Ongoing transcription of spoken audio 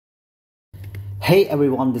Hey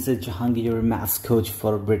everyone, this is Jahangeer, your maths coach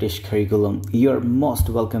for British curriculum. You're most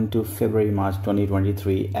welcome to February-March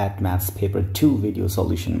 2023 at Maths Paper 2 video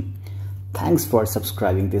solution. Thanks for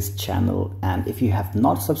subscribing this channel, and if you have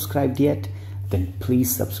not subscribed yet, then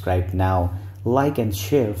please subscribe now. Like and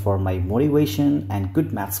share for my motivation and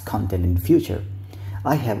good maths content in future.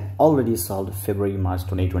 I have already solved February-March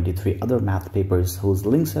 2023 other math papers whose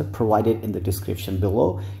links are provided in the description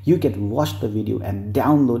below. You can watch the video and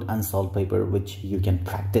download unsolved paper which you can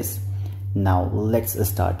practice. Now let's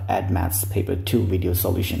start at Maths Paper 2 video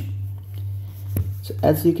solution. So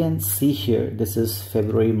as you can see here, this is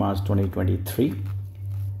February-March 2023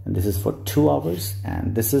 and this is for 2 hours,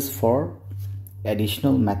 and this is for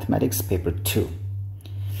additional mathematics paper 2.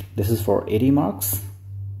 This is for 80 marks.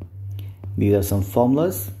 These are some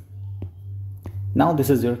formulas. Now this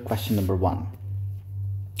is your question number 1.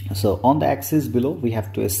 So on the axis below we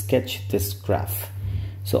have to sketch this graph.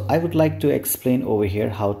 So I would like to explain over here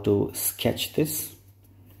how to sketch this.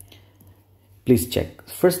 Please check.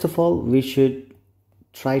 First of all, we should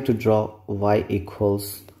try to draw y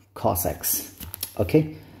equals cos x.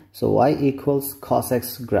 Okay, so y equals cos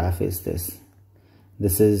x graph is this.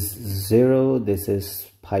 This is 0, this is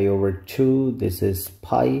pi over 2, this is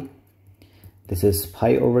pi. This is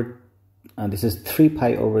pi over, this is 3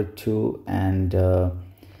 pi over 2, and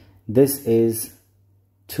this is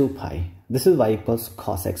 2 pi. This is y equals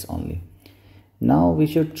cos x only. Now we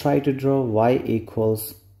should try to draw y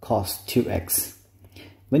equals cos 2x.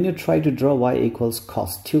 When you try to draw y equals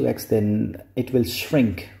cos 2x, then it will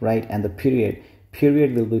shrink, right? And the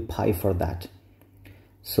period will be pi for that.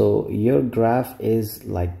 So your graph is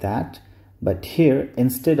like that. But here,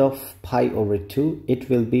 instead of pi over 2, it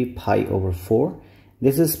will be pi over 4.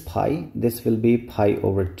 This is pi. This will be pi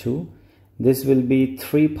over 2. This will be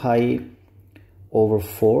 3 pi over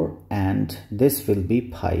 4. And this will be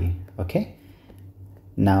pi. Okay.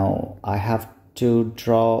 Now, I have to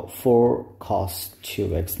draw 4 cos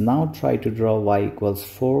 2x. Now, try to draw y equals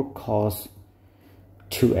 4 cos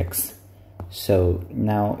 2x. So,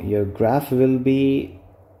 now your graph will be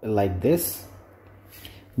like this.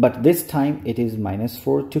 But this time it is minus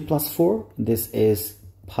 4 to plus 4. This is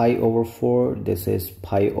pi over 4. This is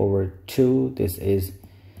pi over 2. This is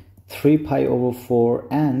 3 pi over 4.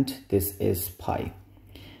 And this is pi.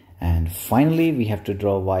 And finally, we have to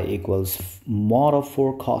draw y equals mod of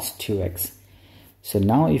 4 cos 2x. So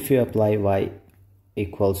now if you apply y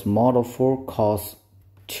equals mod of 4 cos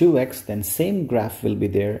 2x, then same graph will be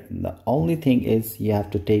there. The only thing is you have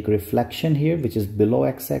to take reflection here, which is below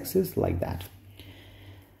x-axis, like that.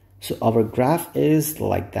 So our graph is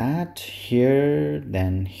like that, here,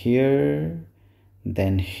 then here,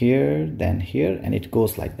 then here, then here, and it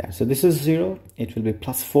goes like that. So this is 0, it will be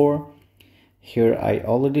plus 4. Here I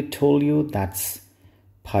already told you that's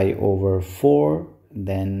pi over 4.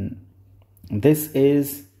 Then this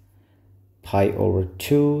is pi over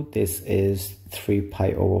 2. This is 3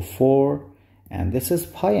 pi over 4. And this is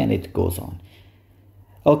pi, and it goes on.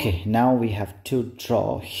 Okay, now we have to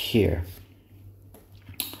draw here.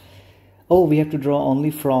 Oh, we have to draw only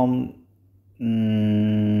from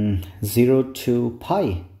 0 to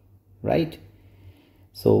pi, right?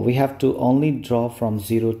 So we have to only draw from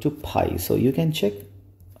 0 to pi. So you can check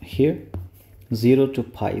here, 0 to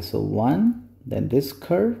pi. So 1, then this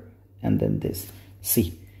curve, and then this.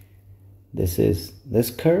 See, this is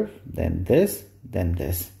this curve, then this,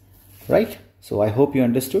 right? So I hope you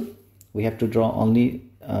understood. We have to draw only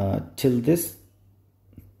till this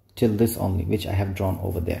only, which I have drawn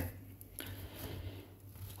over there.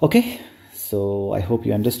 Okay, so I hope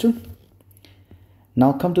you understood.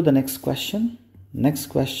 Now come to the next question. Next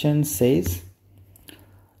question says,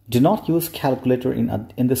 do not use calculator in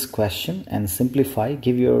this question and simplify.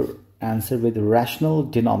 Give your answer with rational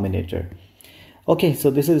denominator. Okay, so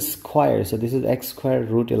this is square. So this is x square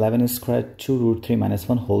root 11 square 2 root 3 minus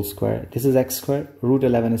 1 whole square. This is x square root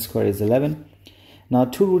 11 square is 11. Now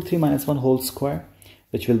 2 root 3 minus 1 whole square,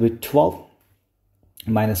 which will be 12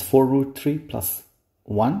 minus 4 root 3 plus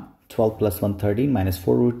 1, 12 plus 1, 13 minus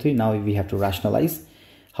 4 root 3. Now we have to rationalize.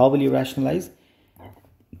 How will you rationalize?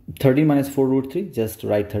 13 minus 4 root 3, just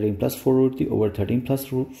write 13 plus 4 root 3 over 13 plus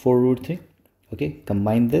 4 root 3. Okay,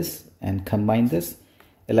 combine this and combine this.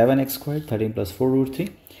 11x squared, 13 plus 4 root 3.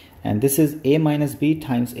 And this is a minus b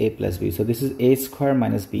times a plus b. So this is a square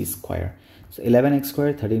minus b square. So 11x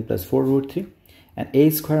squared, 13 plus 4 root 3. And a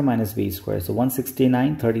square minus b square. So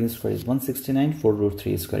 169, 13 square is 169, 4 root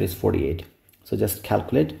 3 square is 48. So just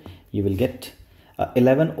calculate, you will get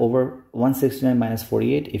 11 over 169 minus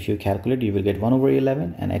 48. If you calculate, you will get 1 over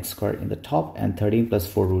 11 and x squared in the top and 13 plus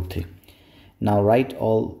 4 root 3. Now write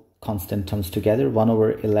all constant terms together. 1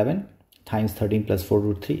 over 11 times 13 plus 4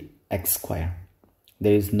 root 3 x square.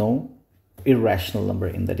 There is no irrational number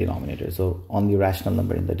in the denominator, so only rational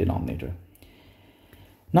number in the denominator.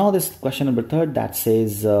 Now this question number 3 that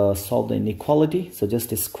says solve the inequality. So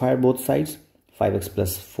just square both sides. 5x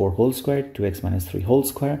plus 4 whole square, 2x minus 3 whole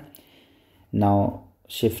square. Now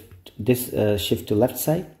shift this shift to left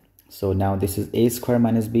side. So now this is a square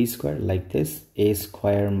minus b square, like this. A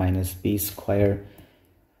square minus b square,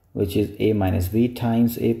 which is a minus b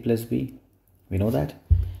times a plus b. We know that.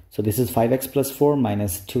 So this is 5x plus 4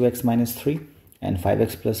 minus 2x minus 3, and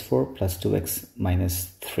 5x plus 4 plus 2x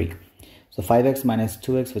minus 3. So 5x minus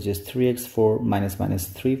 2x, which is 3x, 4 minus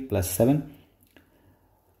 3 plus 7.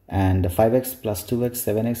 And 5x plus 2x,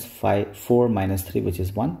 7x, 4 minus 3, which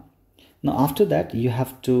is 1. Now after that, you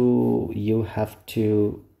have to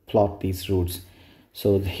plot these roots.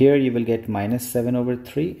 So here you will get minus 7 over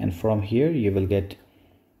 3, and from here you will get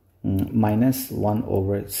minus 1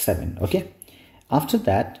 over 7. Okay. After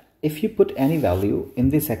that, if you put any value in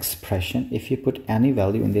this expression, which is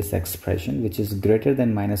greater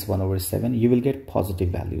than minus 1 over 7, you will get positive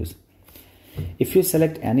values. If you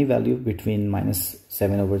select any value between minus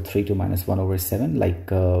 7 over 3 to minus 1 over 7, like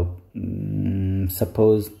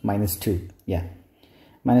suppose minus 2, yeah,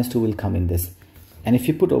 minus 2 will come in this. And if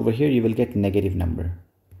you put over here, you will get negative number.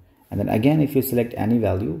 And then again, if you select any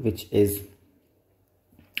value which is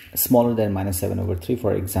smaller than minus 7 over 3,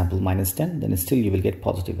 for example minus 10, then still you will get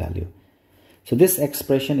positive value. So this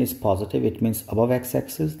expression is positive, it means above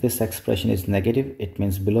x-axis. This expression is negative, it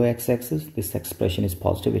means below x-axis. This expression is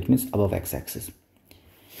positive, it means above x-axis.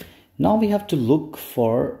 Now we have to look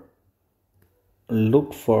for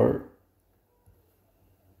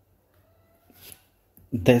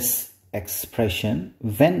this expression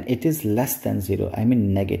when it is less than 0, I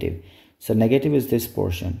mean negative. So negative is this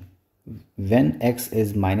portion. When x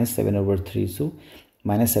is minus 7 over 3, so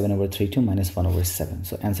minus 7 over 3 to minus 1 over 7.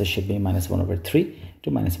 So answer should be minus 1 over 3 to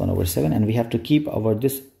minus 1 over 7. And we have to keep our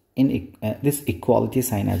this equality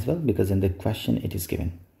sign as well, because in the question it is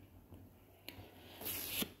given.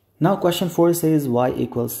 Now question 4 says y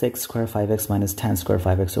equals sec square 5x minus tan square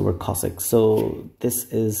 5x over cos x. So this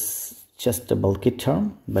is just a bulky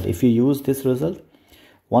term, but if you use this result,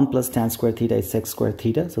 1 plus tan square theta is sec square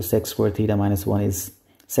theta. So sec square theta minus 1 is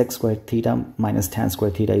sec square theta minus tan square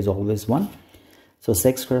theta is always 1. So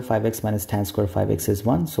sec square 5x minus tan square 5x is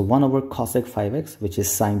 1. So 1 over cosec 5x, which is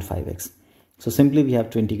sine 5x. So simply we have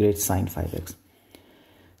to integrate sine 5x.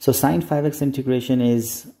 So sine 5x integration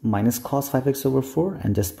is minus cos 5x over 4,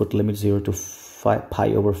 and just put limit 0 to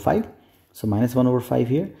pi over 5. So minus 1 over 5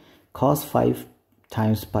 here. Cos 5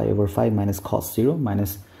 times pi over 5 minus cos 0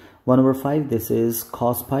 minus 1 over 5, this is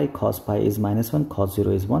cos pi is minus 1, cos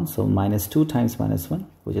 0 is 1, so minus 2 times minus 1,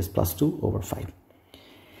 which is plus 2 over 5.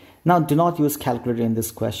 Now do not use calculator in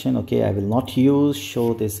this question, okay? I will not use,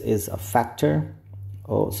 show this is a factor.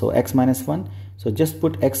 Oh, so x minus 1, so just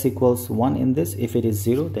put x equals 1 in this. If it is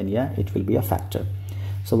 0, then yeah, it will be a factor.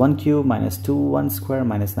 So 1 cube minus 2 1 square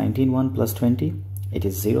minus 19 1 plus 20, it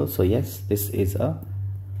is 0, so yes, this is a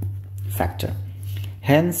factor.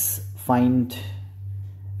 Hence find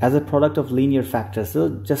as a product of linear factors, so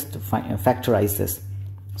just factorize this.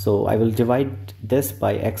 So I will divide this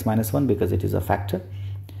by x minus 1 because it is a factor.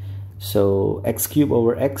 So x cube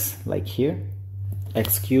over x, like here,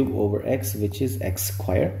 x cube over x, which is x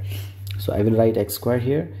square. So I will write x square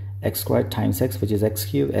here, x squared times x, which is x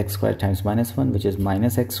cube, x squared times minus 1, which is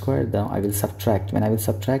minus x squared. Now I will subtract. When I will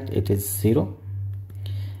subtract, it is 0.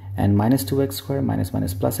 And minus 2x squared minus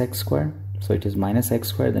plus x squared. So it is minus x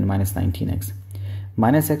squared, then minus 19x.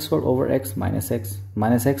 Minus x squared over x minus x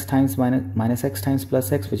times minus x times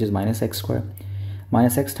plus x, which is minus x squared,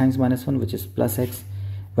 minus x times minus 1, which is plus x.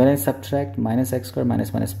 When I subtract minus x squared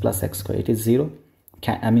minus plus x squared, it is 0.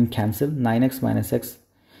 Cancel. 9x minus x,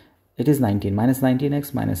 it is 19. Minus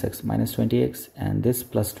 19x minus x minus 20x, and this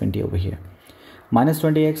plus 20 over here. Minus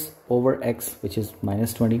 20x over x, which is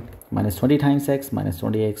minus 20. Minus 20 times x minus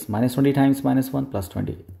 20x, minus 20 times minus 1 plus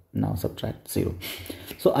 20. Now subtract 0.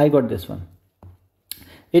 So I got this one.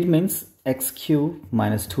 It means x cube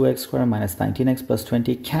minus 2x square minus 19x plus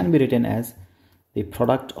 20 can be written as the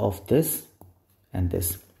product of this and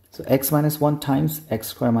this. So x minus 1 times x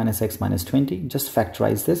square minus x minus 20. Just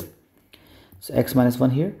factorize this. So x minus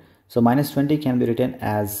 1 here. So minus 20 can be written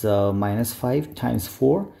as minus 5 times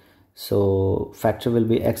 4. So factor will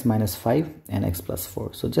be x minus 5 and x plus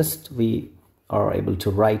 4. So just we are able to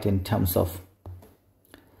write in terms of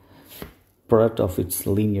product of its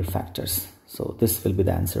linear factors. So this will be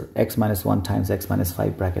the answer, x minus 1 times x minus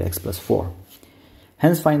 5 bracket x plus 4.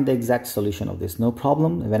 Hence find the exact solution of this. No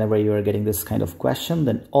problem. Whenever you are getting this kind of question,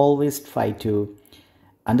 then always try to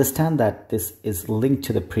understand that this is linked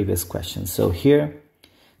to the previous question. So here,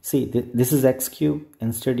 see, this is x cubed.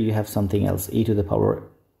 Instead, you have something else, e to the power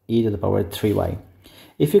 3y.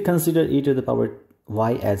 If you consider e to the power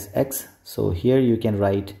y as x, so here you can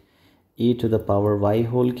write e to the power y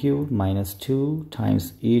whole cube minus 2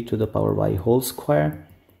 times e to the power y whole square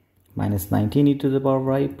minus 19 e to the power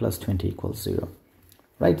y plus 20 equals 0.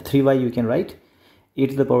 Right? 3y you can write. E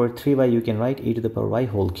to the power 3y you can write e to the power y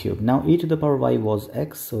whole cube. Now e to the power y was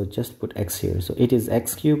x, so just put x here. So it is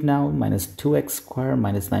x cubed now minus 2x square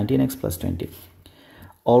minus 19x plus 20.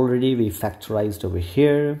 Already we factorized over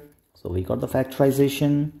here. So we got the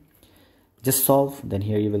factorization. Just solve. Then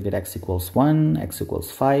here you will get x equals 1, x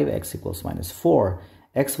equals 5, x equals minus 4.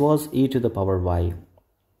 X was e to the power y.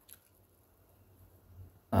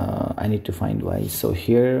 I need to find y. So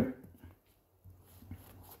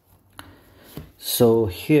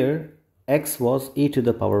here x was e to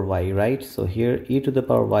the power y, right? So here e to the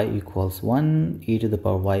power y equals 1, e to the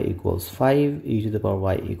power y equals 5, e to the power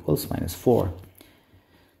y equals minus 4.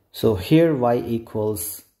 So here y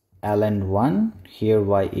equals ln 1, here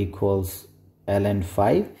y equals ln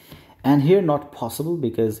 5, and here not possible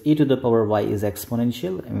because e to the power y is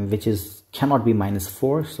exponential, which cannot be minus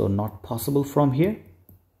 4, so not possible from here.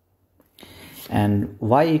 And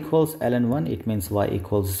y equals ln 1, it means y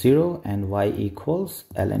equals 0, and y equals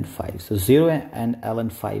ln 5. So 0 and ln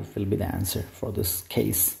 5 will be the answer for this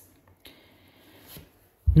case.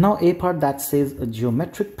 Now a part that says a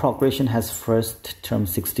geometric progression has first term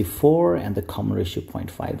 64 and the common ratio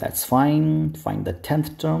 0.5. That's fine. Find the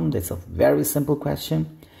 10th term. That's a very simple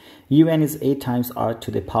question. Un is a times r to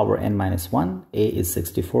the power n minus 1. A is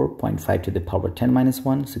 64, 0.5 to the power 10 minus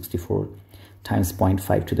 1. 64 times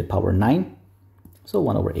 0.5 to the power 9. So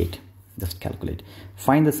 1 over 8. Just calculate.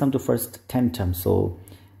 Find the sum to first 10 terms. So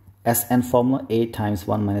Sn formula, a times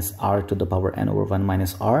 1 minus r to the power n over 1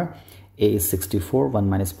 minus r. A is 64, 1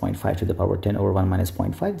 minus 0.5 to the power 10 over 1 minus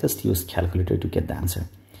 0.5. Just use calculator to get the answer.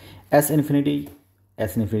 S infinity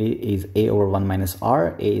is a over 1 minus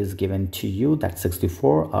r. A is given to you, that's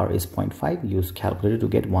 64, r is 0.5. Use calculator to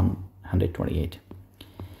get 128.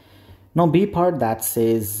 Now B part that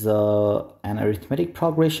says an arithmetic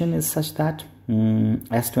progression is such that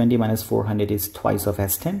S20 minus 400 is twice of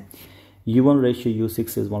S10. U1 ratio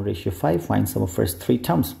U6 is 1 ratio 5. Find sum of first 3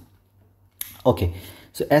 terms. Okay,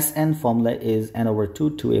 so Sn formula is n over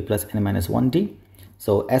 2, 2a plus n minus 1d.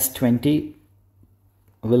 So S20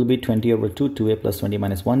 will be 20 over 2, 2a plus 20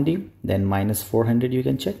 minus 1d. Then minus 400 you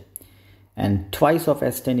can check. And twice of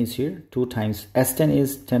S10 is here. 2 times S10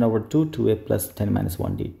 is 10 over 2, 2a plus 10 minus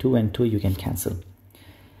 1d. 2 and 2 you can cancel.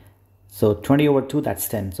 So 20 over 2, that's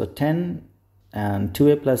 10. So 10 and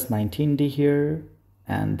 2a plus 19d here.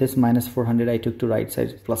 And this minus 400 I took to right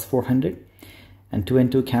side plus 400. And 2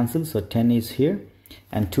 and 2 cancel. So 10 is here.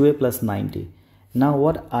 And 2a plus 9d. Now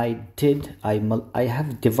what I did, I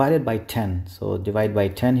have divided by 10. So divide by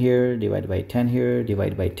 10 here, divide by 10 here,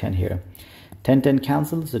 divide by 10 here. 10, 10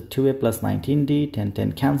 cancels, so 2a plus 19d, 10,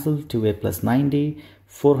 10 cancel, 2a plus 9d,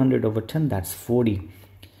 400 over 10, that's 40.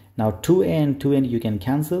 Now 2a and 2n you can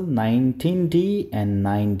cancel, 19d and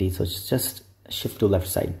 9d, so just shift to left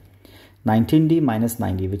side. 19d minus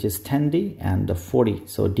 9d, which is 10d, and the 40,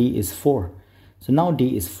 so d is 4. So now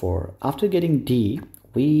d is 4. After getting d,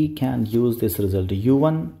 we can use this result.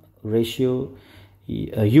 U1 ratio,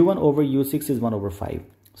 U1 over U6 is 1 over 5.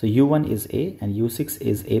 So U1 is A and U6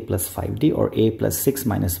 is A plus 5D, or A plus 6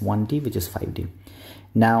 minus 1D, which is 5D.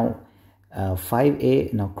 Now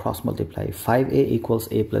 5A, now cross multiply. 5A equals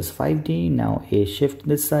A plus 5D. Now A shift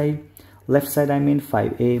this side. Left side I mean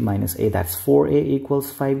 5A minus A, that's 4A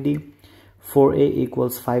equals 5D. 4A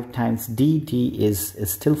equals 5 times D. D is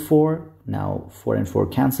still 4. Now 4 and 4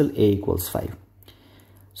 cancel. A equals 5.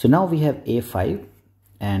 So now we have A5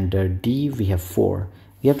 and D we have 4.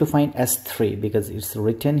 We have to find S3 because it's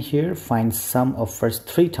written here. Find sum of first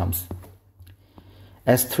 3 terms.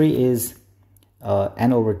 S3 is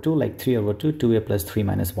n over 2, like 3 over 2, 2a plus 3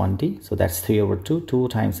 minus 1d. So that's 3 over 2. 2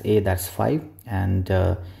 times a, that's 5.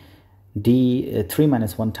 And d, 3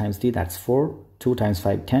 minus 1 times d, that's 4. 2 times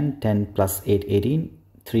 5, 10. 10 plus 8, 18.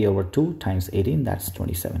 3 over 2 times 18, that's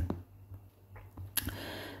 27.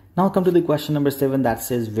 Now come to the question number 7 that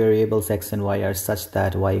says variables x and y are such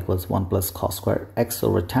that y equals 1 plus cos square x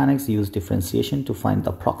over tan x. Use differentiation to find the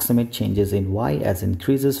approximate changes in y as x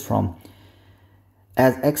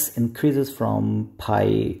increases from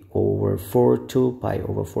pi over 4 to pi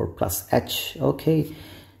over 4 plus h. Okay,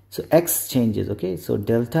 so x changes. Okay, so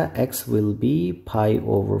delta x will be pi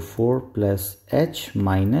over 4 plus h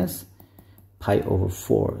minus pi over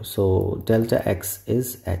 4. So delta x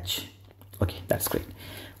is h. Okay, that's great.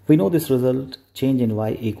 We know this result, change in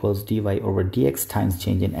y equals dy over dx times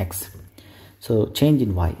change in x. So change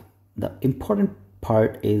in y, the important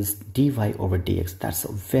part is dy over dx. That's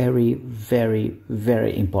very, very,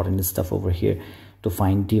 very important stuff over here to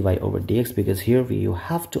find dy over dx, because here you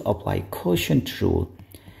have to apply quotient rule,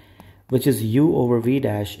 which is u over v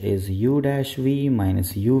dash is u dash v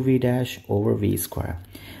minus uv dash over v square.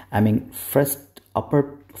 I mean, first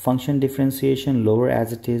upper function differentiation, lower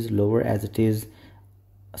as it is,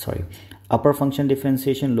 upper function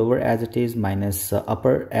differentiation, lower as it is, minus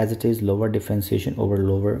upper as it is, lower differentiation over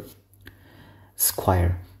lower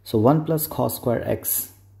square. So 1 plus cos square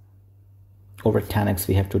x over tan x,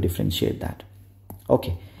 we have to differentiate that.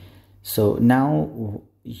 Okay, so now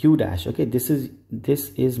u dash, okay, this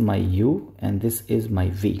is my u and this is my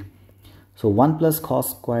v. So 1 plus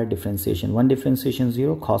cos square differentiation, 1 differentiation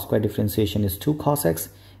 0, cos square differentiation is 2 cos x,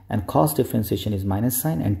 and cos differentiation is minus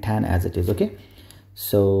sign, and tan as it is. Okay,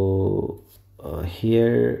 so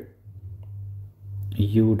here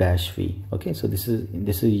u dash v. Okay, so this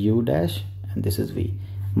is u dash and this is v,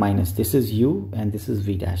 minus this is u and this is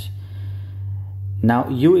v dash. Now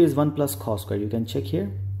u is 1 plus cos square, you can check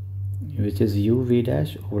here, which is u v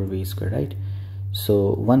dash over v square, right?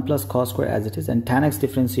 So 1 plus cos square as it is, and tan x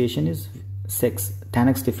differentiation is 6. Tan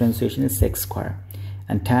x differentiation is 6 square,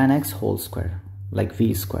 and tan x whole square, like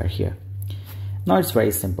v square here. Now it's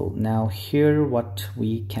very simple. Now here what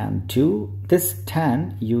we can do, this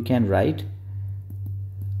tan you can write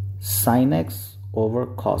sin x over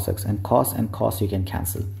cos x, and cos you can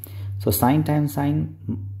cancel. So sin times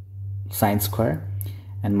sine square,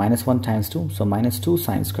 and minus 1 times 2, so minus 2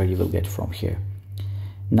 sine square you will get from here.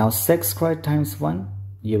 Now sec square times 1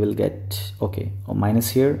 you will get, okay, or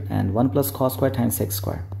minus here, and 1 plus cos square times sec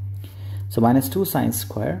square. So minus 2 sine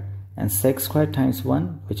square, and sec square times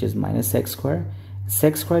 1, which is minus sec square,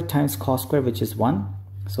 sec square times cos square, which is 1,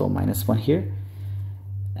 so minus 1 here.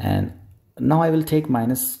 And now I will take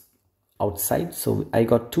minus outside, so I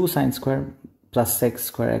got 2 sine square plus sec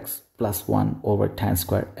square x plus 1 over tan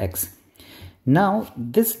square x. Now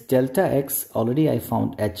this delta x, already I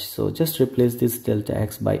found h, so just replace this delta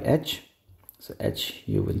x by h, so h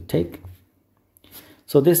you will take.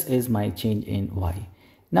 So this is my change in y.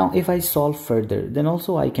 Now if I solve further, then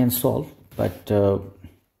also I can solve, but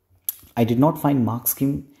I did not find mark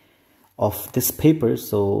scheme of this paper,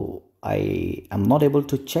 so I am not able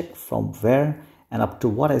to check from where and up to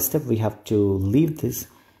what step we have to leave this.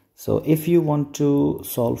 So if you want to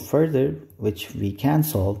solve further, which we can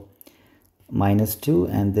solve, minus 2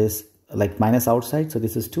 and this like minus outside, so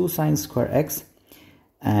this is 2 sine square x,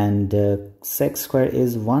 and sec square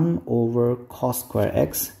is 1 over cos square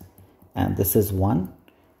x, and this is 1,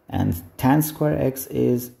 and tan square x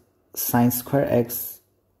is sine square x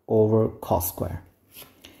over cos square,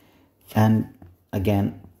 and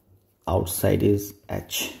again outside is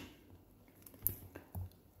h.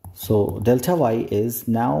 So delta y is,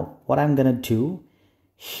 now what I'm gonna do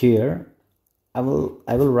here, I will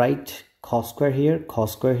write cos square here,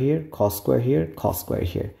 cos square here, cos square here, cos square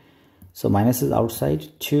here. So minus is outside,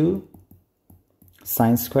 2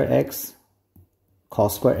 sine square x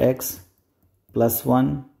cos square x plus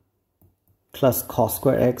 1 plus cos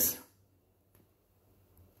square x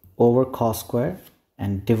over cos square,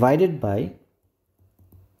 and divided by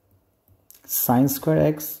sine square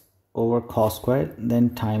x over cos square,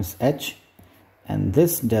 then times h, and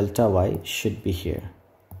this delta y should be here.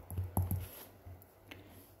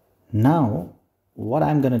 Now what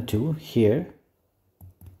I'm gonna do here,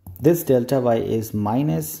 this delta y is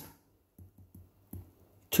minus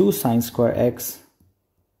 2 sine square x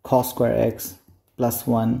cos square x plus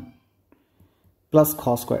 1 plus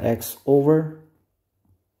cos square x over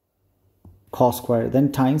cos square,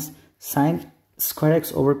 then times sine square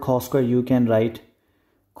x over cos square, you can write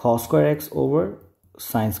cos square x over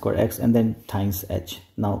sine square x, and then times h.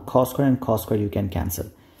 Now cos square and cos square you can cancel.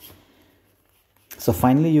 So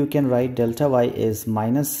finally you can write delta y is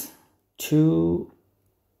minus 2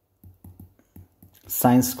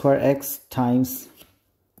 sine square x times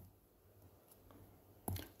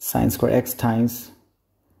sine square x times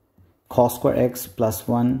cos square x plus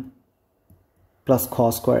 1 plus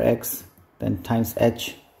cos square x, then times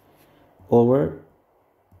h over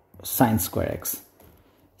sine square x.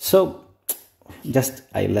 So just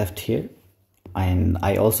I left here, and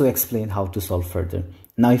I also explained how to solve further.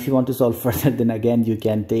 Now if you want to solve further, then again you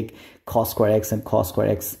can take cos square x and cos square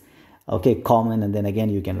x, okay, common, and then again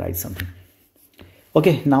you can write something.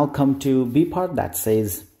 Okay, now come to b part that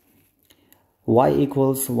says y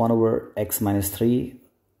equals 1 over x minus 3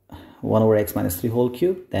 whole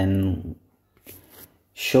cube. Then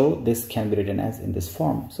show this can be written as in this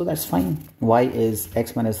form. So that's fine. Y is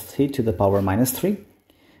x minus 3 to the power minus 3.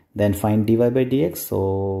 Then find dy by dx.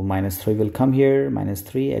 So minus 3 will come here, minus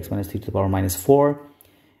 3, x minus 3 to the power minus 4.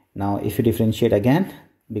 Now if you differentiate again,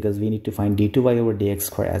 because we need to find d2y over dx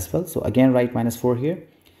square as well. So again write minus 4 here.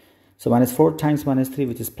 So minus 4 times minus 3,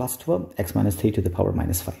 which is plus 12, x minus 3 to the power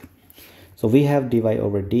minus 5. So we have dy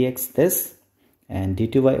over dx this, and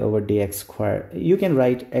d2y over dx square. You can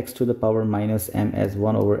write x to the power minus m as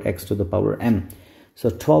 1 over x to the power m. So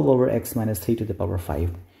 12 over x minus 3 to the power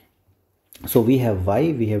 5. So we have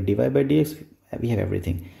y, we have dy by dx, we have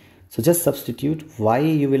everything. So just substitute y,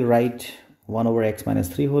 you will write 1 over x minus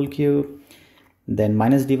 3 whole cube, then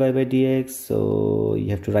minus dy by dx. So you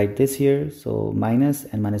have to write this here. So minus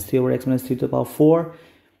and minus 3 over x minus 3 to the power 4,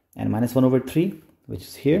 and minus 1 over 3, which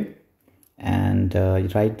is here. And you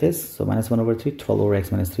write this. So minus 1 over 3, 12 over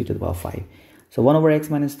x minus 3 to the power 5. So 1 over x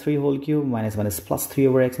minus 3 whole cube minus 1 is plus 3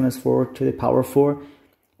 over x minus 4 to the power 4.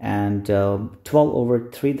 And 12 over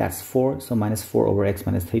 3, that's 4. So minus 4 over x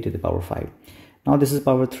minus 3 to the power 5. Now this is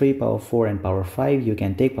power 3, power 4, and power 5. You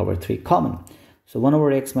can take power 3 common. So 1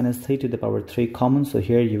 over x minus 3 to the power 3 common. So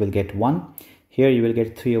here you will get 1. Here you will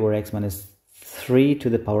get 3 over x minus 3 to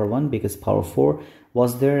the power 1, because power 4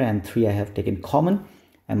 was there and 3 I have taken common.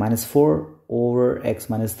 And minus 4 over x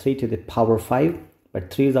minus 3 to the power 5.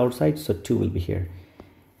 But 3 is outside, so 2 will be here.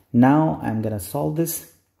 Now I'm going to solve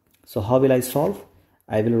this. So how will I solve?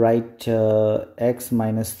 I will write x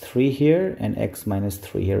minus 3 here and x minus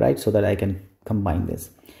 3 here, right? So that I can combine this.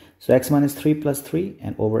 So x minus 3 plus 3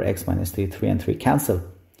 and over x minus 3, 3 and 3 cancel.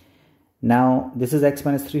 Now this is x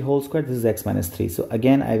minus 3 whole square, this is x minus 3. So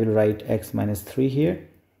again I will write x minus 3 here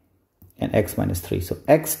and x minus 3. So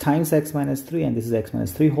x times x minus 3, and this is x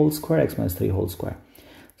minus 3 whole square, x minus 3 whole square.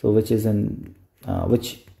 So which is in,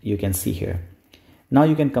 which you can see here. Now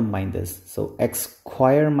you can combine this. So x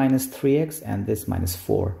square minus 3x and this minus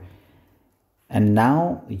 4. And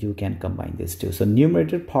now you can combine this too. So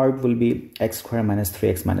numerator part will be x square minus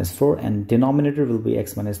 3x minus 4, and denominator will be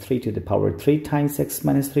x minus 3 to the power 3 times x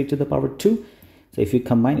minus 3 to the power 2. So if you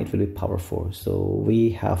combine, it will be power 4. So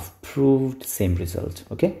we have proved same result.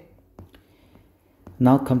 Okay.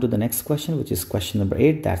 Now come to the next question, which is question number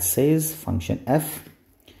 8, that says function f,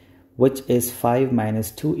 which is 5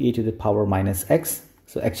 minus 2e to the power minus x.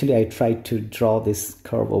 So actually I tried to draw this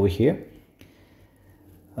curve over here.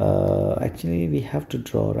 Actually we have to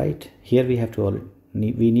draw, right? Here we have to,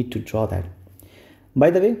 we need to draw that. By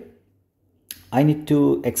the way, I need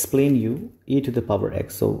to explain you e to the power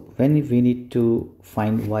x. So when we need to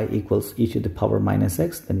find y equals e to the power minus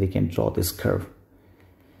x, then we can draw this curve.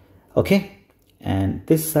 Okay. And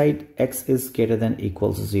this side x is greater than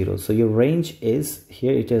equals 0. So your range is,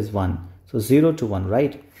 here it is 1. So 0 to 1,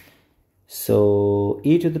 right? So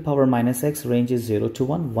e to the power minus x range is 0 to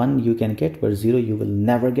 1. 1 you can get, but 0 you will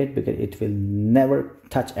never get, because it will never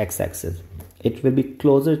touch x-axis. It will be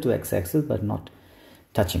closer to x-axis but not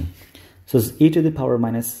touching. So e to the power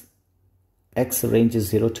minus x range is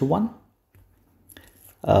 0 to 1.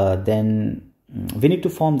 Then we need to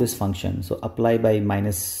form this function. So apply by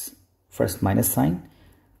minus, first minus sign.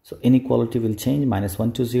 So inequality will change, minus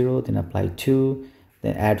 1 to 0, then apply 2,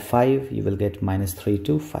 then add 5, you will get minus 3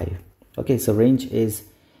 to 5. Okay, so range is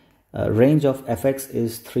range of fx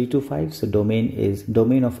is 3 to 5. So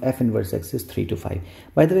domain of f inverse x is 3 to 5.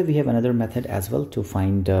 By the way, we have another method as well to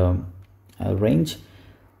find range.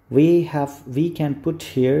 We can put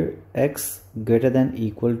here x greater than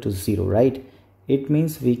equal to 0, right? It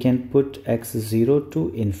means we can put x 0 to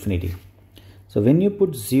infinity. So when you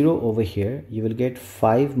put 0 over here, you will get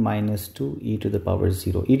 5 minus 2 e to the power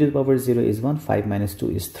 0. E to the power 0 is 1, 5 minus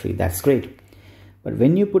 2 is 3. That's great. But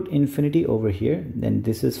when you put infinity over here, then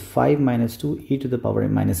this is 5 minus 2 e to the power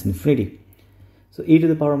minus infinity. So e to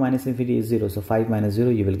the power minus infinity is 0. So 5 minus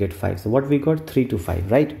 0, you will get 5. So what we got? 3 to 5,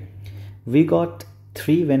 right? We got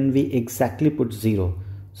 3 when we exactly put 0.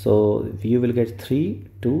 So you will get 3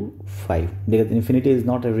 to 5, because infinity is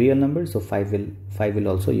not a real number. So 5 will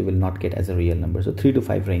also you will not get as a real number. So 3 to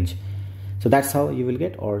 5 range. So that's how you will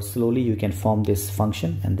get, or slowly you can form this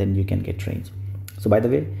function and then you can get range. So by the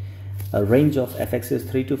way, range of fx is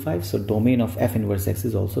 3 to 5. So domain of f inverse x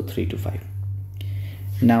is also 3 to 5.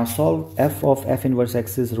 Now solve f of f inverse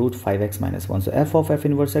x is root 5x minus 1. So f of f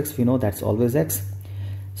inverse x, we know that's always x.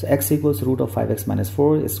 So x equals root of 5x minus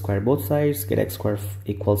 4, square both sides, get x squared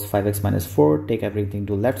equals 5x minus 4, take everything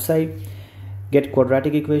to left side, get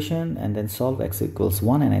quadratic equation, and then solve x equals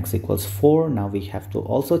 1 and x equals 4. Now we have to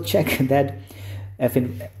also check that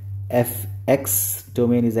fx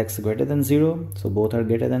domain is x greater than 0. So both are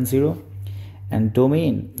greater than 0. And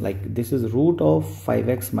domain, like this is root of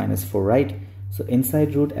 5x minus 4, right? So So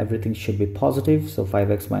inside root, everything should be positive. So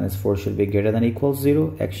 5x minus 4 should be greater than equals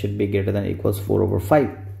 0. X should be greater than equals 4 over 5,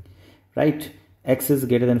 right? X is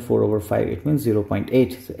greater than 4 over 5. It means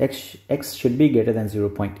 0.8. So x should be greater than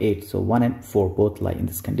 0.8. So 1 and 4 both lie in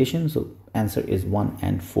this condition. So answer is 1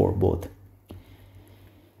 and 4 both.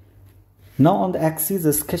 Now on the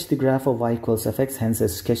axis, sketch the graph of y equals fx. Hence,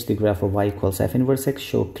 sketch the graph of y equals f inverse x.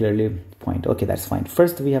 Show clearly point. Okay, that's fine.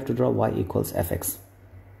 First, we have to draw y equals fx.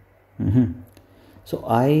 So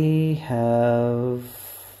I have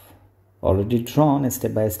already drawn a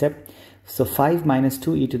step by step. So 5 minus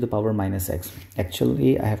 2 e to the power minus x.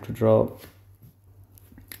 Actually, I have to draw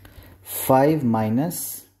 5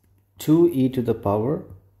 minus 2 e to the power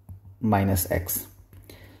minus x.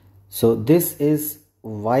 So this is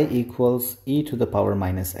y equals e to the power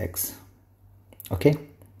minus x. Okay.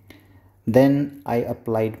 Then I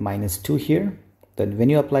applied minus 2 here. Then when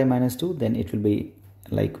you apply minus 2, then it will be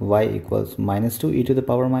like y equals minus 2 e to the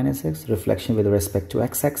power minus x, reflection with respect to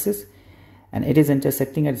x-axis. And it is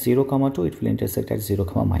intersecting at 0, 2. It will intersect at 0,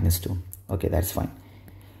 minus 2. Okay, that's fine.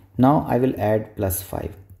 Now I will add plus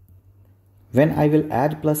 5. When I will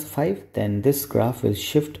add plus 5, then this graph will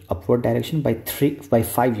shift upward direction by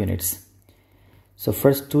 5 units. So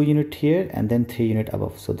first 2 unit here and then 3 unit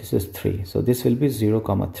above. So this is 3. So this will be 0,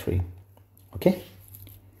 3. Okay.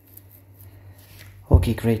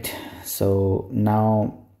 Okay, great. So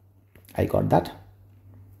now I got that.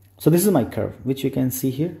 So this is my curve, which you can see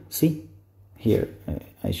here. See here.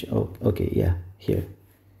 Okay, yeah, here.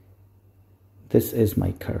 This is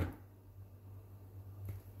my curve.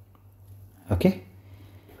 Okay.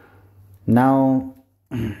 Now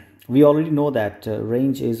we already know that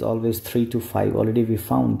range is always 3 to 5. Already we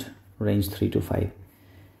found range 3 to 5.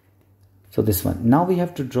 So this one. Now we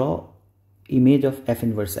have to draw image of f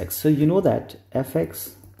inverse x. So you know that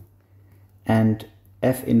fx and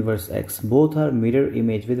f inverse x both are mirror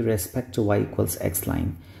image with respect to y equals x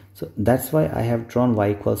line. So that's why I have drawn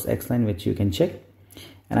y equals x line, which you can check.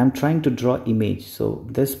 And I'm trying to draw image. So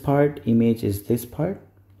this part image is this part,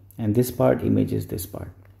 and this part image is this part.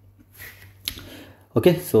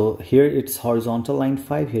 Okay, so here it's horizontal line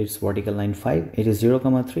 5, here it's vertical line 5. It is 0,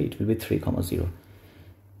 3, it will be 3, 0.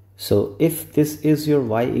 So if this is your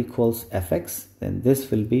y equals fx, then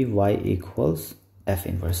this will be y equals f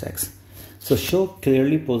inverse x. So show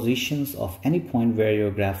clearly positions of any point where your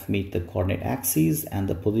graph meet the coordinate axes and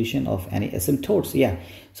the position of any asymptotes. Yeah,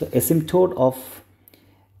 so asymptote of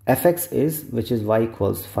fx is, which is y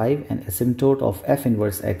equals 5, and asymptote of f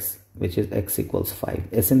inverse x, which is x equals 5.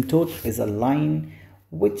 Asymptote is a line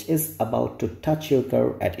which is about to touch your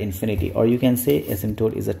curve at infinity, or you can say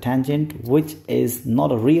asymptote is a tangent which is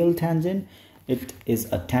not a real tangent. It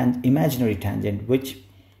is a imaginary tangent, which,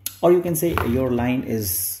 or you can say your line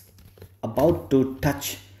is about to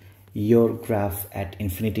touch your graph at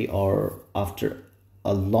infinity or after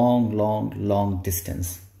a long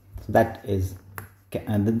distance. So that is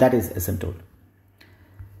asymptote.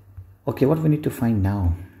 Okay, what we need to find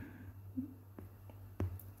now?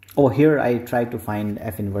 Oh, here I tried to find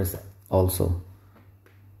f inverse also,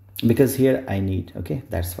 because here I need, okay,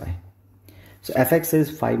 that's why. So fx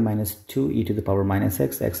is 5 minus 2 e to the power minus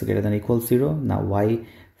x, x greater than equals 0. Now y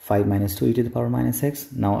 5 minus 2 e to the power minus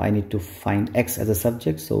x. Now I need to find x as a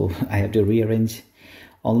subject, so I have to rearrange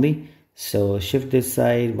only. So shift this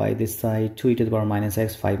side, y this side, 2 e to the power minus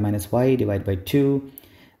x, 5 minus y, divide by 2.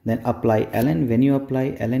 Then apply ln. When you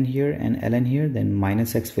apply ln here and ln here, then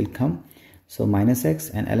minus x will come. So minus x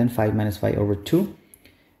and ln 5 minus y over 2.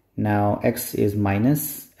 Now x is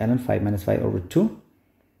minus ln 5 minus y over 2.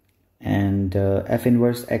 And f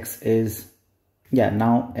inverse x is, yeah,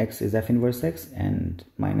 now x is f inverse x and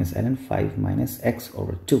minus ln 5 minus x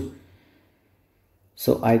over 2.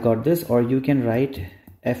 So I got this, or you can write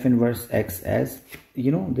f inverse x as,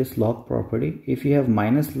 you know, this log property. If you have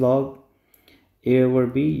minus log a over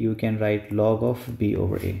b, you can write log of b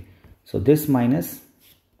over a. So this minus,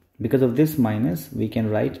 because of this minus, we can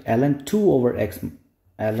write ln 2 over x,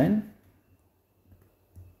 ln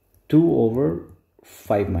 2 over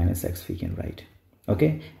 5 minus x we can write.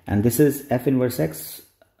 Okay, and this is f inverse x.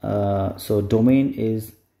 So domain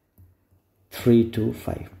is 3 to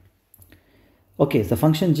 5. Okay, the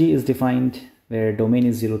function g is defined where domain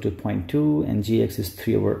is 0 to 0.2 and gx is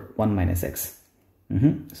 3 over 1 minus x.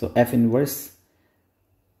 So f inverse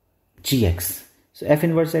gx. So f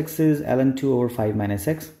inverse x is ln 2 over 5 minus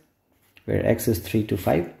x, where x is 3 to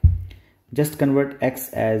 5. Just convert x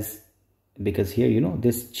as, because here, you know,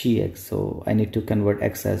 this gx, so I need to convert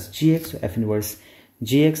x as gx. So f inverse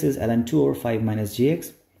gx is ln 2 over 5 minus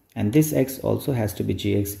gx, and this x also has to be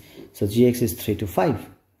gx. So gx is 3 to 5.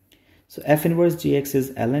 So f inverse gx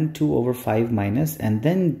is ln 2 over 5 minus, and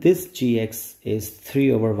then this gx is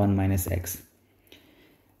 3 over 1 minus x.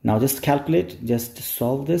 Now just calculate, just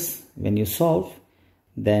solve this. When you solve,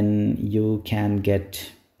 then you can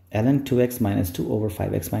get ln 2x minus 2 over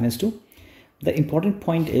 5x minus 2. The important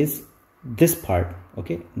point is this part,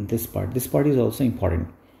 okay? This part is also important.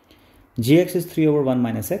 Gx is 3 over 1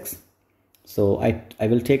 minus x. So I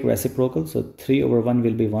will take reciprocal. So 3 over 1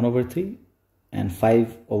 will be 1 over 3. And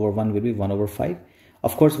 5 over 1 will be 1 over 5.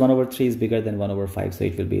 Of course, 1 over 3 is bigger than 1 over 5. So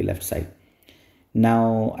it will be left side.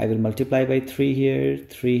 Now I will multiply by 3 here,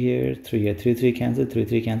 3 here, 3 here. 3 cancel,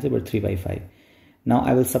 3 cancel, but 3 by 5. Now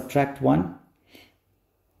I will subtract 1.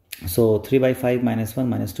 So 3 by 5 minus 1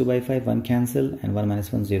 minus 2 by 5, 1 cancel, and 1 minus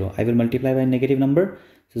 1, 0. I will multiply by a negative number.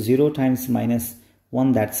 So 0 times minus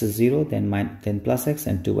 1, that's a 0, then plus x,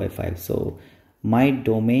 and 2 by 5. So my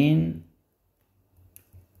domain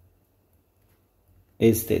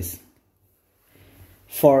is this.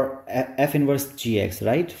 For f inverse gx,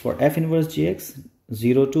 right? For f inverse gx,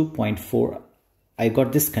 0 to 0.4. I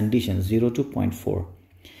got this condition, 0 to 0.4.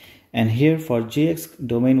 And here for gx,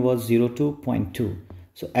 domain was 0 to 0.2.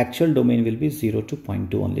 So actual domain will be 0 to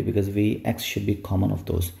 0.2 only, because x should be common of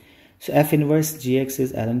those. So f inverse gx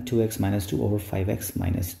is ln 2x minus 2 over 5x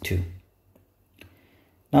minus 2.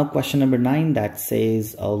 Now question number 9, that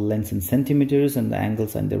says our lengths in centimeters and the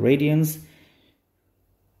angles and the radians.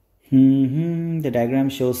 The diagram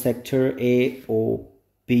shows sector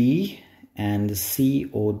AOB and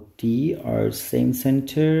COD are same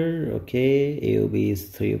center. Okay, AOB is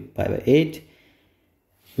 3 pi by 8.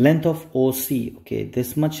 Length of OC, okay,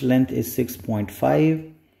 this much length is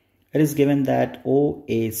 6.5. It is given that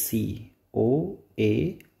OAC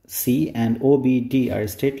and OBD are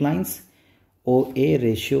straight lines. OA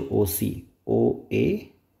ratio OC,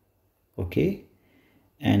 OA, okay,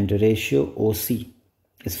 and ratio OC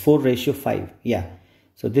is 4 ratio 5. Yeah,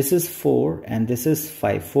 so this is 4 and this is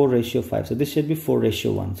 5, 4 ratio 5. So this should be 4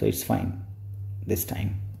 ratio 1. So it's fine this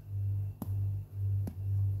time.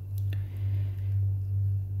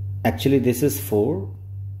 Actually, this is 4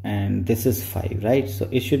 and this is 5, right? So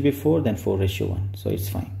it should be 4, then 4 ratio 1. So it's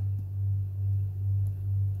fine.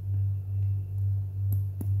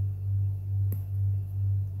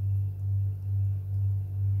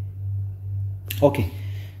 Okay.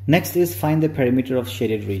 Next is find the perimeter of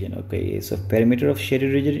shaded region. Okay, so perimeter of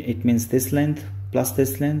shaded region, it means this length plus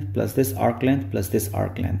this length plus this arc length plus this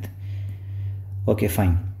arc length. Okay,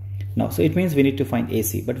 fine. Now, so it means we need to find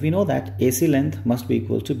AC, but we know that AC length must be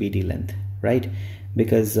equal to BD length, right?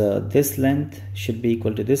 Because this length should be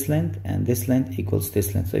equal to this length and this length equals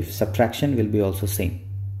this length. So if subtraction will be also same.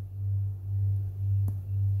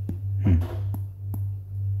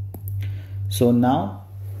 So now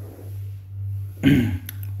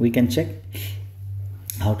we can check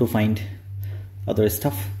how to find other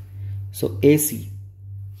stuff. So AC,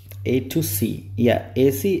 A to C, yeah,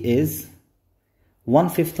 AC is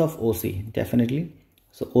 1/5 of OC, definitely.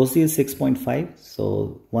 So OC is 6.5,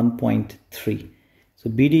 so 1.3. So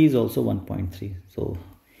BD is also 1.3. So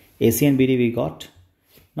AC and BD we got.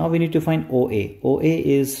 Now we need to find OA. OA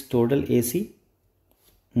is total AC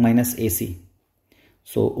minus AC.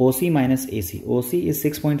 So OC minus AC. OC is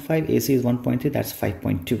 6.5, AC is 1.3, that's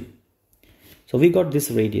 5.2. So we got this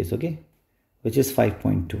radius, okay, which is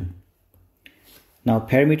 5.2. Now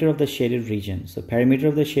perimeter of the shaded region. So perimeter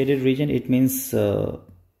of the shaded region, it means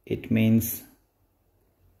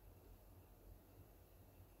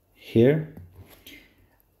here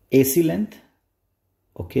AC length,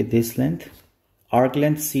 okay, this length, arc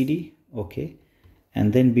length CD, okay,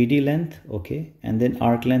 and then BD length, okay, and then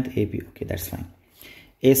arc length AB, okay, that's fine.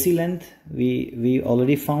 AC length we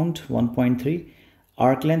already found 1.3.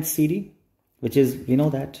 Arc length CD, which is, we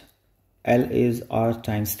know that L is R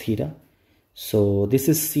times theta. So this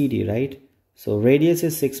is CD, right? So radius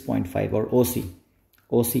is 6.5, or OC.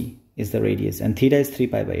 OC is the radius and theta is 3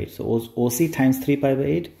 pi by 8. So OC times 3 pi by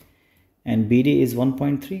 8 and BD is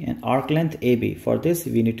 1.3 and arc length AB. For this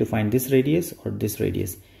we need to find this radius or this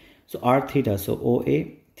radius. So R theta, so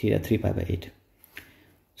OA theta 3 pi by 8.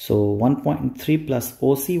 So 1.3 plus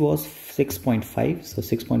OC was 6.5. So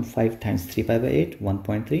 6.5 times 3 pi by 8,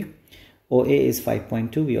 1.3. OA is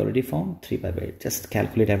 5.2. We already found 3 pi by 8. Just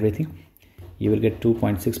calculate everything. You will get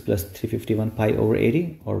 2.6 plus 351 pi over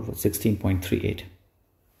 80, or 16.38.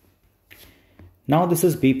 Now this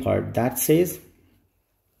is B part. That says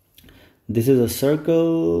this is a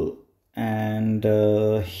circle, and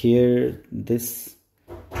here this.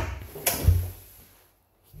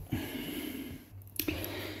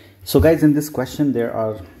 So guys, in this question there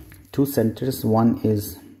are two centers. One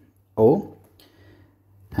is O,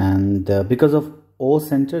 and because of O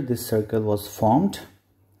center, this circle was formed.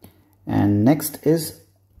 And next is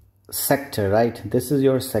sector, right? This is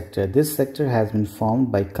your sector. This sector has been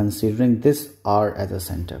formed by considering this R as a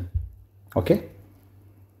center. Okay.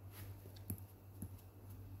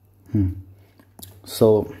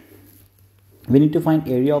 So we need to find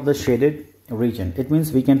area of the shaded region. It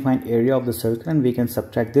means we can find area of the circle and we can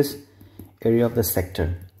subtract this area of the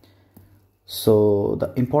sector. So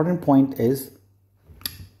the important point is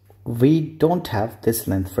we don't have this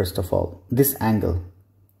length, first of all, this angle,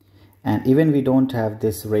 and even we don't have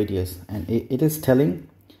this radius, and it is telling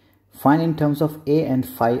find in terms of A and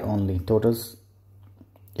phi only total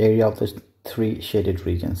area of the three shaded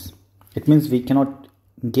regions. It means we cannot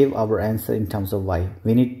give our answer in terms of y.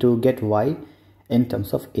 We need to get y in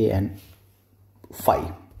terms of A and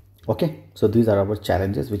phi. Okay, so these are our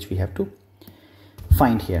challenges which we have to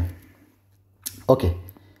find here. Okay,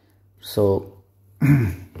 so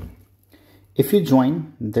if you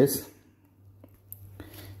join this,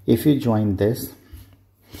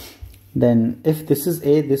 then if this is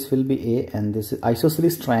A, this will be A, and this is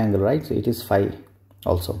isosceles triangle, right? So it is phi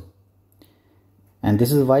also, and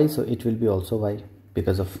this is y, so it will be also y,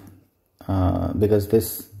 because of because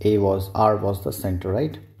this R was the center,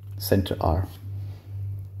 right? Center R.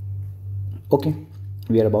 Okay,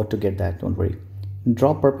 we are about to get that, don't worry.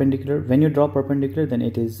 Draw perpendicular. When you draw perpendicular, then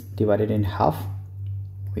it is divided in half.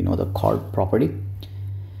 We know the chord property.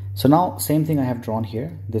 So now same thing I have drawn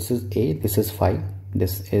here. This is A, this is phi,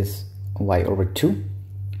 this is y over 2.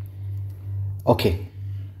 Okay,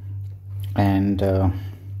 and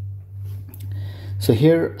so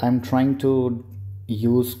here I'm trying to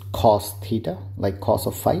use cos theta, like cos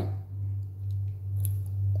of phi.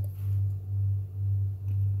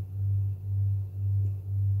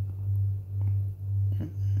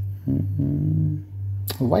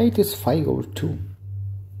 Why it is phi over 2?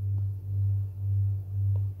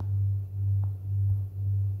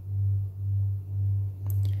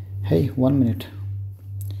 Hey, 1 minute.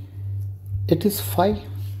 It is phi.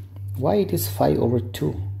 Why it is phi over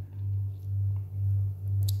 2?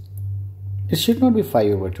 It should not be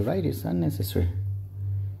phi over 2, right? It's unnecessary.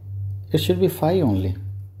 It should be phi only.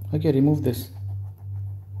 Okay, remove this.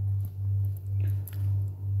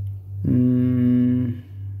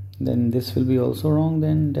 Then this will be also wrong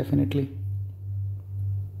then, definitely.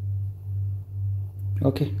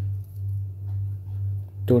 Okay,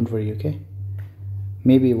 don't worry. Okay,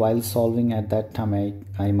 maybe while solving at that time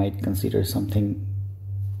I might consider something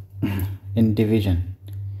in division.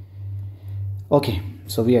 Okay,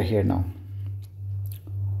 so we are here now.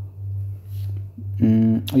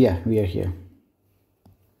 Yeah, we are here.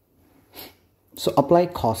 So apply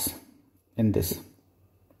cos in this.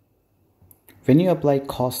 When you apply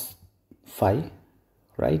cos phi,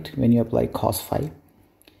 right? When you apply cos phi,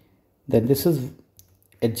 then this is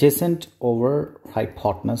adjacent over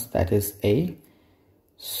hypotenuse, that is A.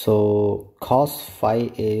 So cos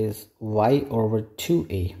phi is y over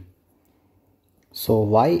 2A. So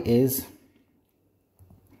y is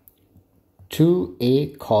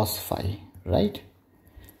 2A cos phi, right?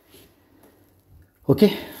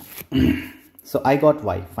 Okay. So I got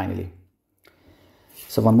y finally.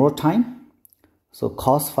 So one more time. So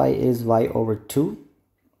cos phi is y over 2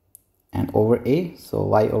 and over A. So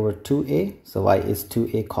y over 2A. So y is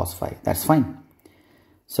 2A cos phi. That's fine.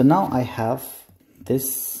 So now I have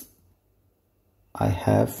this. I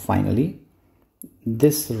have finally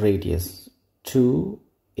this radius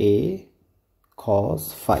 2A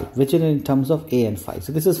cos phi, which is in terms of A and phi.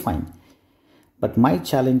 So this is fine. But my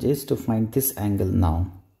challenge is to find this angle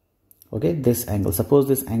now. Okay, this angle. Suppose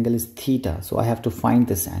this angle is theta. So I have to find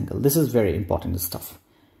this angle. This is very important stuff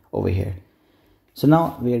over here. So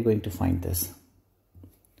now we are going to find this.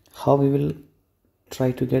 How we will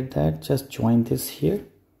try to get that? Just join this here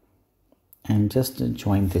and just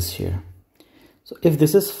join this here. So if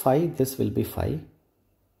this is phi, this will be phi.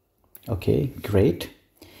 Okay, great.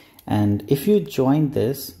 And if you join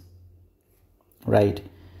this, right,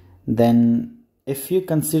 then if you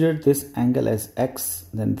consider this angle as x,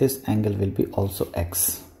 then this angle will be also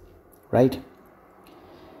x, right?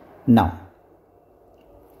 Now,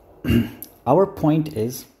 our point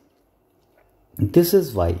is this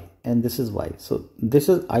is y and this is y. So this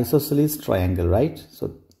is isosceles triangle, right?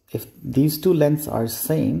 So if these two lengths are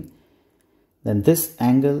same, then this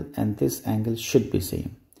angle and this angle should be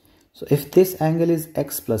same. So if this angle is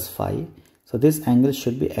x plus phi, so this angle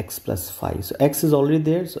should be x plus phi. So x is already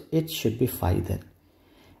there, so it should be phi then.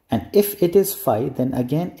 And if it is phi, then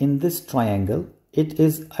again in this triangle, it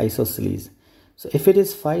is isosceles. So if it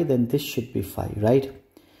is phi, then this should be phi, right?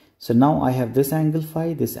 So now I have this angle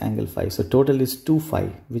phi, this angle phi. So total is 2 phi,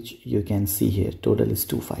 which you can see here. Total is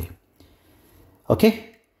 2 phi.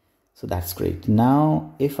 Okay, so that's great.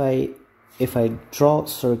 Now if I draw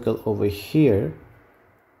circle over here,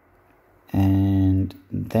 and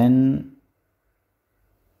then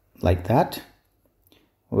like that,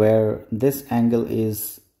 where this angle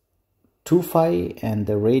is 2 phi and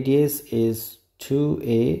the radius is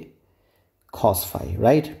 2a cos phi,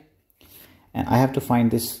 right? And I have to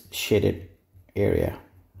find this shaded area.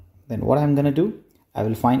 Then what I'm gonna do, I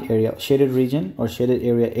will find area, shaded region or shaded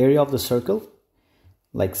area of the circle,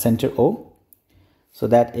 like center O. So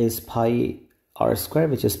that is pi r square,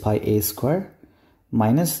 which is pi a square,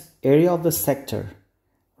 minus area of the sector,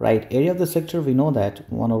 right? Area of the sector, we know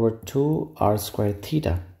that 1 over 2 r square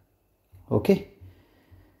theta. Okay,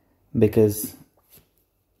 because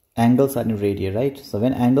angles are in radian, right? So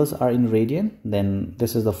when angles are in radian, then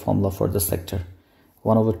this is the formula for the sector,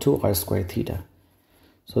 1 over 2 r square theta.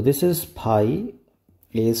 So this is pi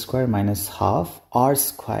a square minus half r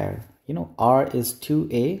square. You know, r is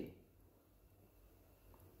 2a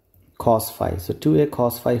cos phi. So 2a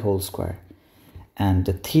cos phi whole square. And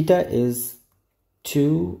the theta is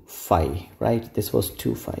 2 phi, right? This was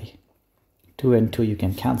 2 phi. 2 and 2 you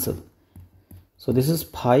can cancel. So this is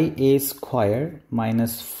pi a square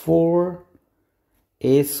minus 4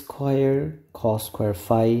 a square cos square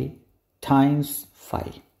phi times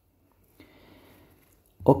phi.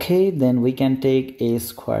 Okay, then we can take a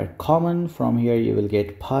square common. From here you will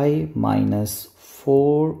get pi minus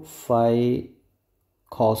 4 phi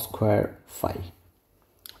cos square phi.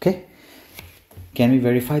 Okay, can we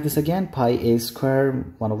verify this again? Pi a square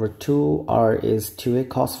 1 over 2 r is 2a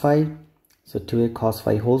cos phi. So 2a cos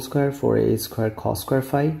phi whole square, 4a square cos square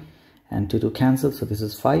phi, and 2 cancel, so this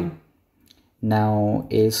is phi. Now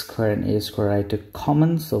a square and a square I took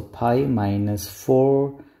common, so pi minus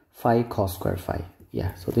 4 phi cos square phi.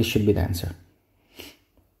 Yeah, so this should be the answer.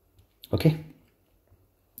 Okay,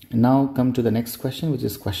 now come to the next question, which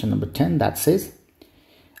is question number 10. That says,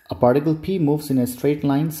 a particle P moves in a straight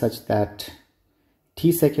line such that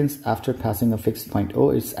t seconds after passing a fixed point O,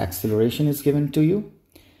 its acceleration is given to you.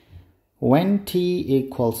 When t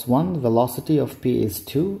equals 1, velocity of P is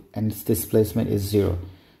 2 and its displacement is 0.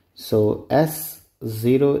 So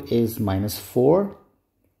S0 is minus 4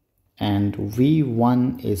 and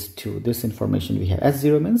V1 is 2. This information we have.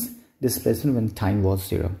 S0 means displacement when time was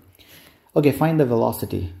 0. Okay, find the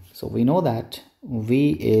velocity. So we know that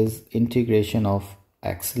V is integration of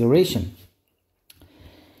acceleration.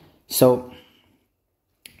 So,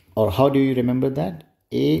 or how do you remember that?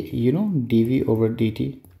 A, you know, dv over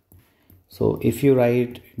dt. So if you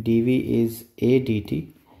write dv is a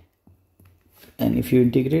dt, and if you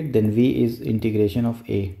integrate, then v is integration of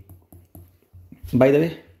a. By the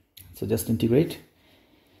way, so just integrate.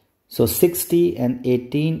 So 60 and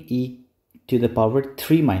 18 e to the power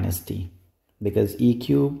 3 minus t, because e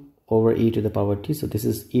cube over e to the power t. So this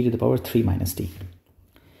is e to the power 3 minus t.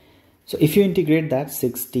 So if you integrate that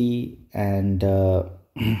 60 and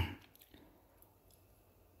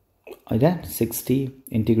again 60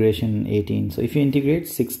 integration 18. So if you integrate,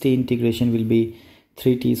 60 integration will be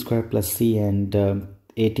 3t square plus c, and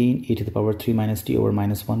 18 e to the power 3 minus t over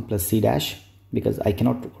minus 1 plus c dash, because I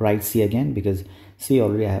cannot write c again because c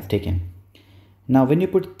already I have taken. Now when you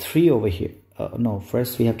put 3 over here, no,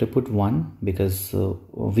 first we have to put 1 because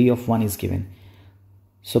v of 1 is given.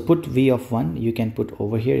 So put v of 1, you can put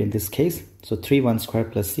over here in this case. So 3 1 square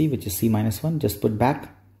plus c, which is c minus 1. Just put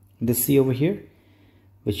back this c over here,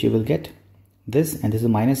 which you will get this, and this is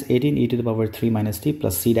minus 18 e to the power 3 minus t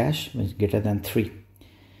plus c dash, which is greater than 3.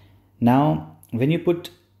 Now when you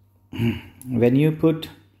put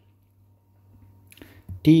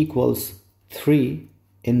t equals 3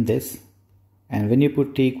 in this, and when you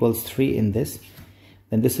put t equals 3 in this,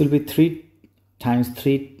 then this will be 3 times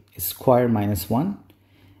 3 square minus 1.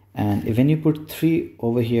 And when you put 3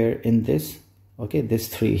 over here in this, okay, this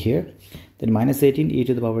 3 here, then minus 18 e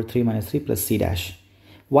to the power 3 minus 3 plus c dash.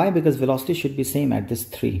 Why? Because velocity should be same at this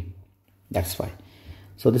 3. That's why.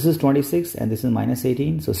 So this is 26 and this is minus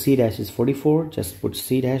 18. So c dash is 44. Just put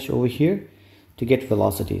c dash over here to get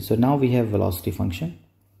velocity. So now we have velocity function.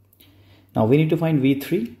 Now we need to find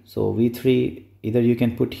v3. So v3, either you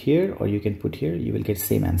can put here or you can put here. You will get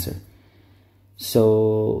same answer.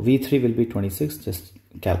 So v3 will be 26. Just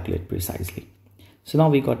calculate precisely. So now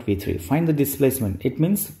we got v3. Find the displacement. It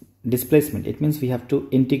means displacement. It means we have to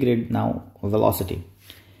integrate now velocity.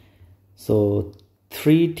 So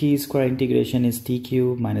 3t square integration is t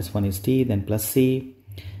cube minus 1 is t, then plus c.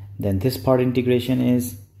 Then this part integration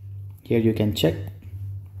is, here you can check.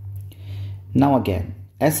 Now again,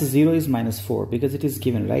 S0 is minus 4 because it is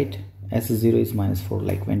given, right? S0 is minus 4,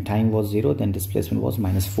 like when time was 0, then displacement was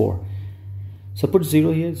minus 4. So put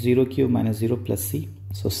 0 here, 0 cube minus 0 plus C.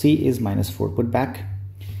 So C is minus 4, put back.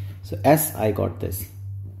 So S, I got this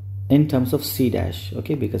in terms of C dash,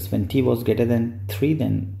 okay, because when t was greater than 3,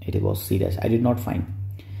 then it was C dash. I did not find.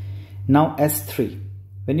 Now S3,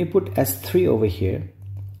 when you put S3 over here,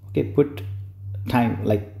 okay, put time,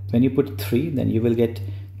 like when you put 3, then you will get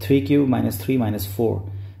 3 cube minus 3 minus 4,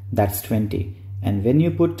 that's 20. And when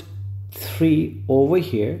you put 3 over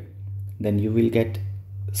here, then you will get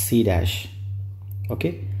C dash,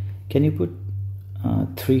 okay. Can you put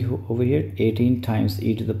 3 over here? 18 times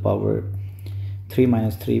e to the power 3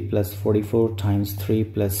 minus 3 plus 44 times 3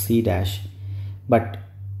 plus C dash. But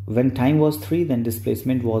when time was 3, then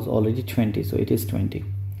displacement was already 20, so it is 20.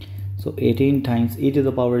 So 18 times e to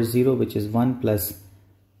the power 0, which is 1 plus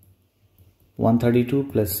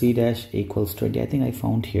 132 plus C dash equals 20. I think I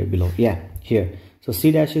found here below. Yeah, here. So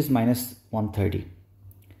C dash is minus 130.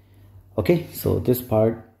 Okay, so this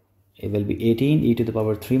part, it will be 18 e to the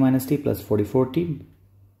power 3 minus t plus 44t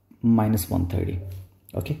minus 130.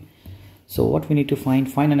 Okay, so what we need to find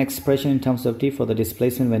an expression in terms of t for the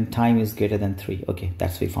displacement when time is greater than 3. Okay,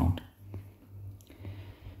 that's we found.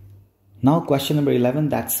 Now question number 11,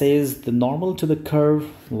 that says the normal to the curve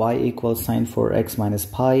y equals sine 4x minus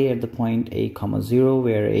pi at the point a comma 0,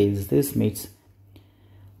 where a is this, meets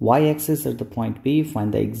y-axis at the point B.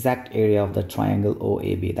 Find the exact area of the triangle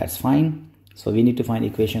OAB. That's fine. So we need to find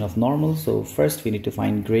equation of normal. So first we need to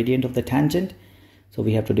find gradient of the tangent. So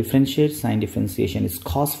we have to differentiate. Sign differentiation is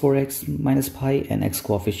cos 4x minus pi, and x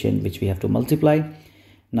coefficient which we have to multiply.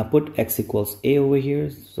 Now put x equals a over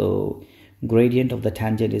here. So gradient of the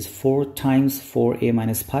tangent is 4 times 4a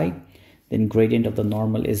minus pi. Then gradient of the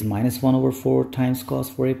normal is minus 1 over 4 times cos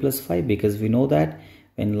 4a plus 5, because we know that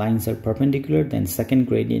when lines are perpendicular, then second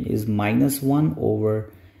gradient is minus 1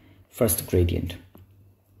 over first gradient.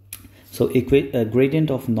 So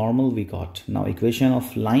gradient of normal we got. Now equation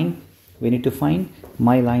of line we need to find.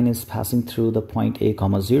 My line is passing through the point a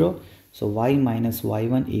comma 0. So y minus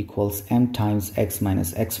y1 equals m times x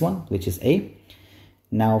minus x1, which is a.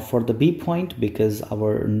 Now for the B point, because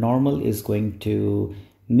our normal is going to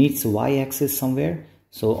meets y-axis somewhere.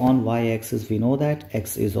 So on y-axis we know that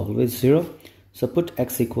x is always 0. So put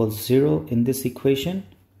x equals 0 in this equation.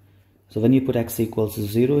 So when you put x equals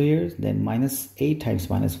 0 here, then minus a times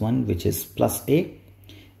minus 1, which is plus a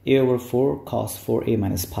over 4 cos 4a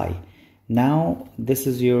minus pi. Now this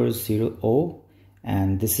is your 0 o,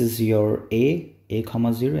 and this is your a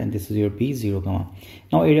comma 0, and this is your b 0 comma.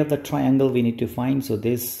 Now area of the triangle we need to find. So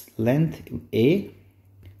this length a,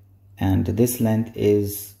 and this length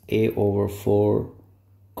is a over 4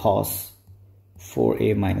 cos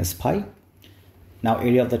 4a minus pi. Now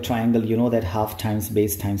area of the triangle, you know that half times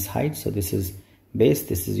base times height. So this is base,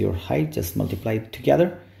 this is your height, just multiply it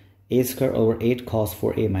together. A square over 8 cos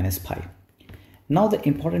 4a minus pi. Now the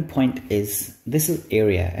important point is, this is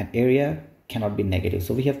area, and area cannot be negative.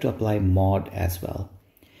 So we have to apply mod as well.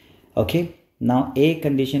 Okay, now a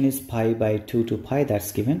condition is pi by 2 to pi,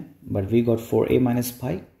 that's given. But we got 4a minus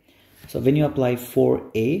pi. So when you apply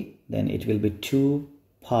 4a, then it will be 2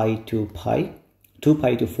 pi to pi, 2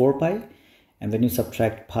 pi to 4 pi. And when you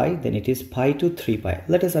subtract pi, then it is pi to 3 pi.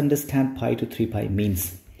 Let us understand pi to 3 pi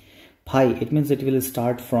means. Pi, it means it will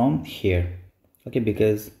start from here. Okay,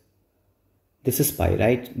 because this is pi,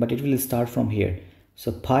 right? But it will start from here.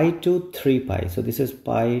 So pi to 3 pi. So this is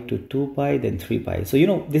pi to 2 pi, then 3 pi. So you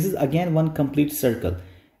know, this is again one complete circle.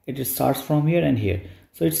 It starts from here and here.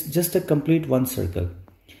 So it's just a complete one circle.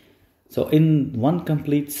 So in one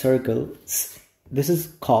complete circle, this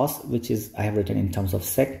is cos, which is I have written in terms of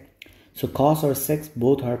sec. So cos or sec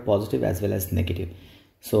both are positive as well as negative.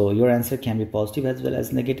 So your answer can be positive as well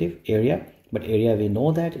as negative. Area, but area we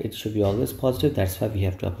know that it should be always positive. That's why we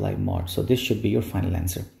have to apply mod. So this should be your final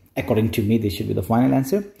answer. According to me, this should be the final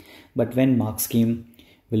answer. But when mark scheme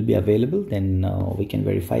will be available, then we can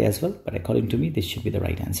verify as well. But according to me, this should be the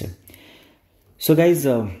right answer. So guys,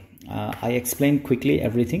 I explained quickly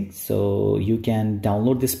everything. So you can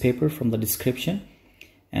download this paper from the description,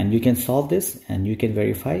 and you can solve this and you can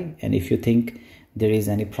verify. And if you think there is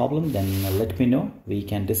any problem, then let me know, we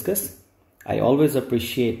can discuss. I always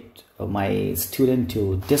appreciate my student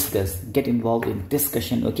to discuss, get involved in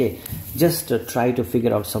discussion. Okay, just try to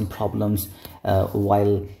figure out some problems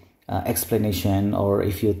while explanation, or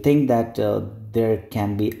if you think that there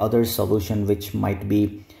can be other solution which might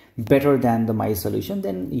be better than my solution,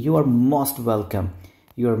 then you are most welcome.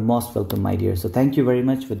 You are most welcome, my dear. So thank you very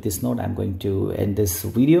much. With this note, I'm going to end this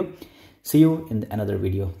video. See you in another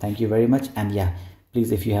video. Thank you very much. And yeah,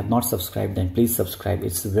 Please, if you have not subscribed, then please subscribe.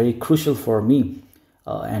 It's very crucial for me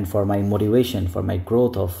and for my motivation, for my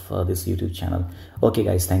growth of this YouTube channel. Okay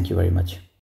guys, thank you very much.